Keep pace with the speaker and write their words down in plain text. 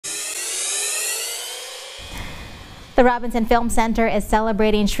The Robinson Film Center is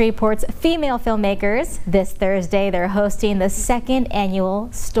celebrating Shreveport's female filmmakers. This Thursday, they're hosting the second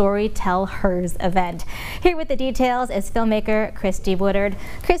annual Story TellHERS event. Here with the details is filmmaker Christy Woodard.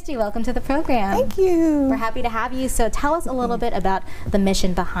 Christy, welcome to the program. Thank you. We're happy to have you. So tell us a little bit about the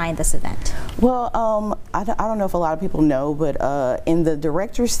mission behind this event. Well, I don't know if a lot of people know, but in the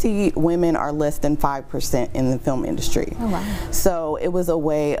director's seat, women are less than 5% in the film industry. Oh, wow. So it was a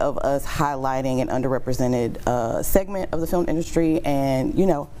way of us highlighting an underrepresented segment of the film industry and, you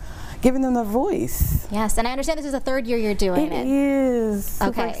know, giving them a voice. Yes, and I understand this is the third year you're doing it. It is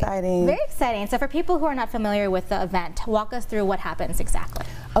super exciting. Very exciting. So for people who are not familiar with the event, walk us through what happens exactly.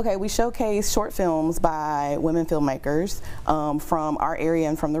 Okay, we showcase short films by women filmmakers from our area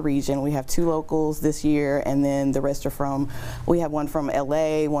and from the region. We have 2 locals this year, and then the rest are from, we have one from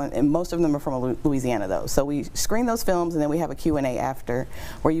LA, and most of them are from Louisiana though. So we screen those films, and then we have a Q&A after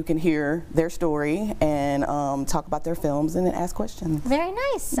where you can hear their story and talk about their films and then ask questions. Very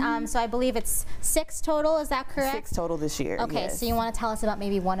nice. So I believe it's 6 total, is that correct? 6 total this year. Okay, yes. So you want to tell us about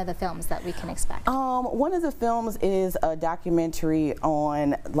maybe one of the films that we can expect? One of the films is a documentary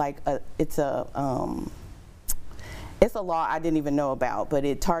on it's a law I didn't even know about, but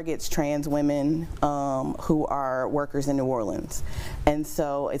it targets trans women who are workers in New Orleans. And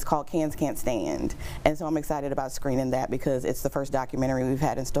so it's called Cans Can't Stand. And so I'm excited about screening that because it's the first documentary we've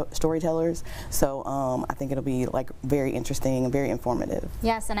had in Story TellHERS. So I think it'll be like very interesting and very informative.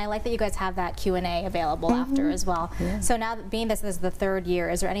 Yes, and I like that you guys have that Q&A available after as well. Yeah. So now being this is the 3rd year,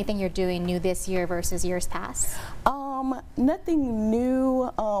 is there anything you're doing new this year versus years past? Nothing new.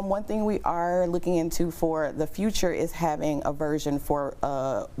 One thing we are looking into for the future is having a version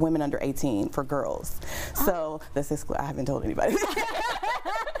for women under 18 for girls. So this is, I haven't told anybody.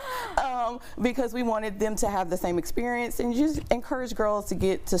 Because we wanted them to have the same experience and just encourage girls to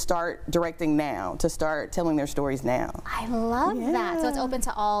get to start directing now, to start telling their stories now. I love that. So it's open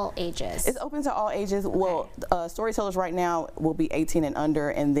to all ages. It's open to all ages. Okay. Well, Story TellHERS right now will be 18 and under,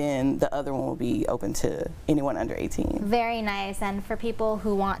 and then the other one will be open to anyone under 18. Very nice. And for people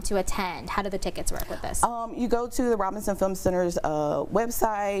who want to attend, how do the tickets work with this? You go to the Robinson Film Center's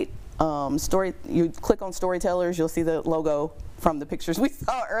website, you click on Story TellHERS, you'll see the logo from the pictures we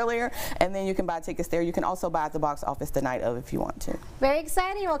saw earlier, and then you can buy tickets there. You can also buy at the box office the night of if you want to. Very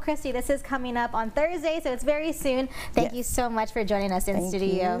exciting. Well, Christy, this is coming up on Thursday, so it's very soon. Thank you so much for joining us in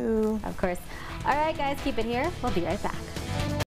studio. Thank you. Of course. All right, guys, keep it here. We'll be right back.